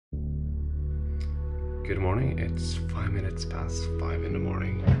good morning. It's 5 minutes past 5 in the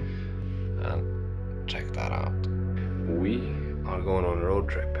morning. And check that out. We are going on a road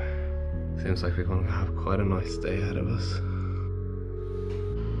trip. Seems like we're going to have quite a nice day ahead of us.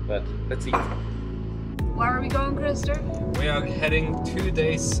 But let's eat. Where are we going, Krister? We are heading 2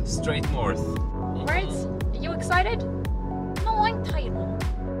 days straight north. Right? Are you excited? No, I'm tired.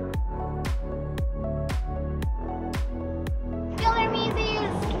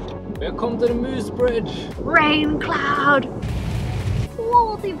 We have come to the Moose Bridge. Rain cloud.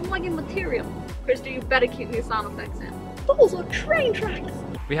 Quality vlogging material. Krister, you better keep these sound effects in. Those are train tracks.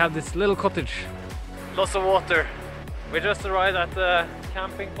 We have this little cottage. Lots of water. We just arrived at the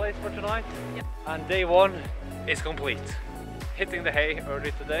camping place for tonight. Yep. And day one is complete. Hitting the hay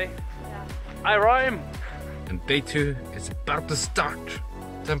early today. Yeah. I rhyme. And day two is about to start.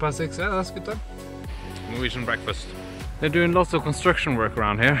 10 past 6, yeah, that's good time. Norwegian breakfast. They're doing lots of construction work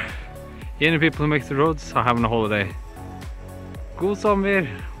around here. The only people who make the roads are having a holiday. God sommer!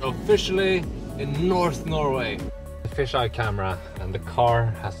 Officially in North Norway. The fisheye camera and the car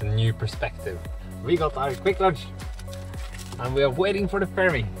has a new perspective. We got our quick lunch and we are waiting for the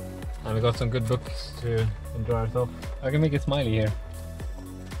ferry. And we got some good books to enjoy ourselves. I can make it smiley here.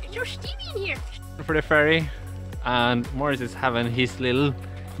 You're steamy in here. For the ferry, and Morris is having his little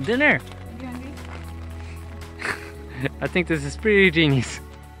dinner. Are you hungry? I think this is pretty genius.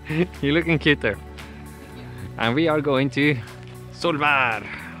 You're looking cute there. And we are going to Solvær.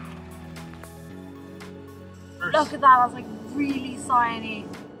 Look at that, that's like really shiny.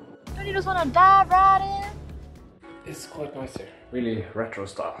 Don't you just want to dive right in? It's quite nice here. Really retro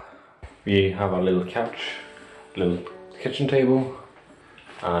style. We have a little couch, little kitchen table,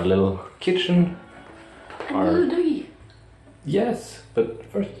 a little kitchen. Little doggy. Yes, but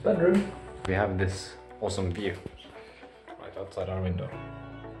first bedroom. We have this awesome view right outside our window.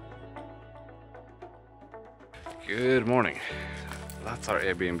 Good morning. That's our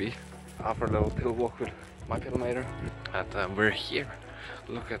Airbnb. After a little pill walk with my pillmater. And we're here.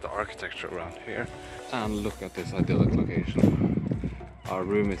 Look at the architecture around here. And look at this idyllic location. Our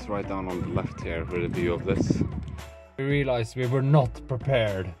room is right down on the left here with a view of this. We realized we were not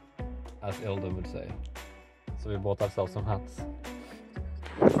prepared, as Ilda would say. So we bought ourselves some hats.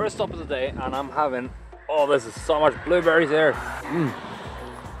 First stop of the day, and I'm having, oh, this is so much blueberries here.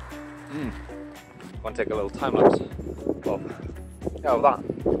 Want to take a little time lapse of that.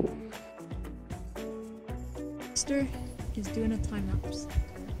 Krister is doing a time lapse.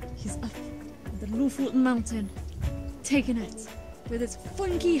 He's up at the Lofoten mountain, taking it with his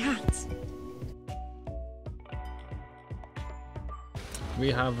funky hat. We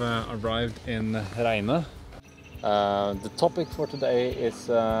have arrived in Reine. The topic for today is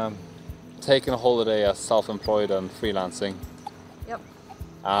taking a holiday as self-employed and freelancing. Yep.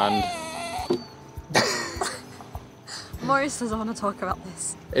 And Morris doesn't want to talk about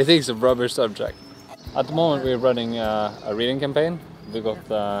this. I think it's a rubbish subject. At the moment we're running a reading campaign. We've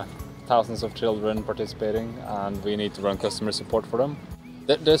got thousands of children participating and we need to run customer support for them.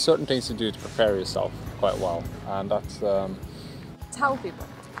 There's certain things to do to prepare yourself quite well, and that's... Tell people,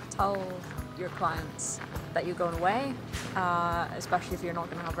 tell your clients that you're going away, especially if you're not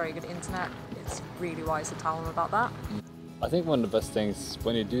going to have very good internet. It's really wise to tell them about that. I think one of the best things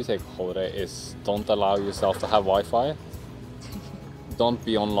when you do take a holiday is don't allow yourself to have Wi-Fi. Don't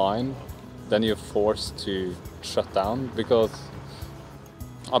be online, then you're forced to shut down because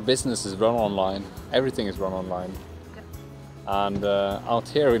our business is run online, everything is run online. Yep. And out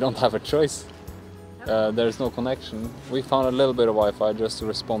here we don't have a choice. There's no connection. We found a little bit of Wi-Fi just to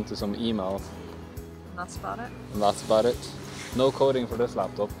respond to some emails. And that's about it. And that's about it. No coding for this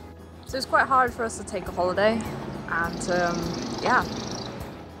laptop. So it's quite hard for us to take a holiday and yeah,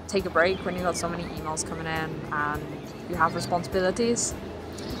 take a break when you've got so many emails coming in and you have responsibilities.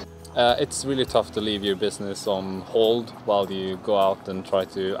 It's really tough to leave your business on hold while you go out and try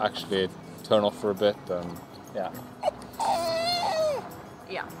to actually turn off for a bit and yeah.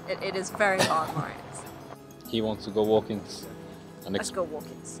 Yeah, it is very hard, Morris. He wants to go walking and Let's go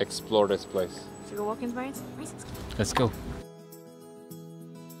walking. explore this place. Should we go walking, Morris? Let's go.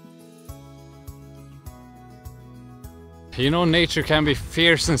 You know, nature can be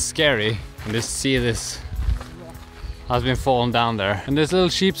fierce and scary. And just see this has been falling down there. And there's little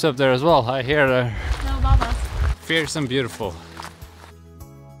sheeps up there as well. I hear they're fierce and beautiful.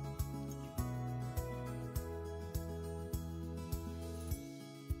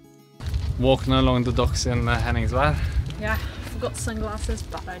 Walking along the docks in Henningsvær. Yeah, forgot sunglasses,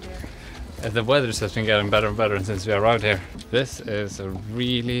 bad idea. The weather has been getting better and better since we arrived here. This is a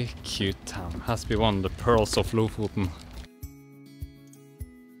really cute town. Has to be one of the pearls of Lofoten.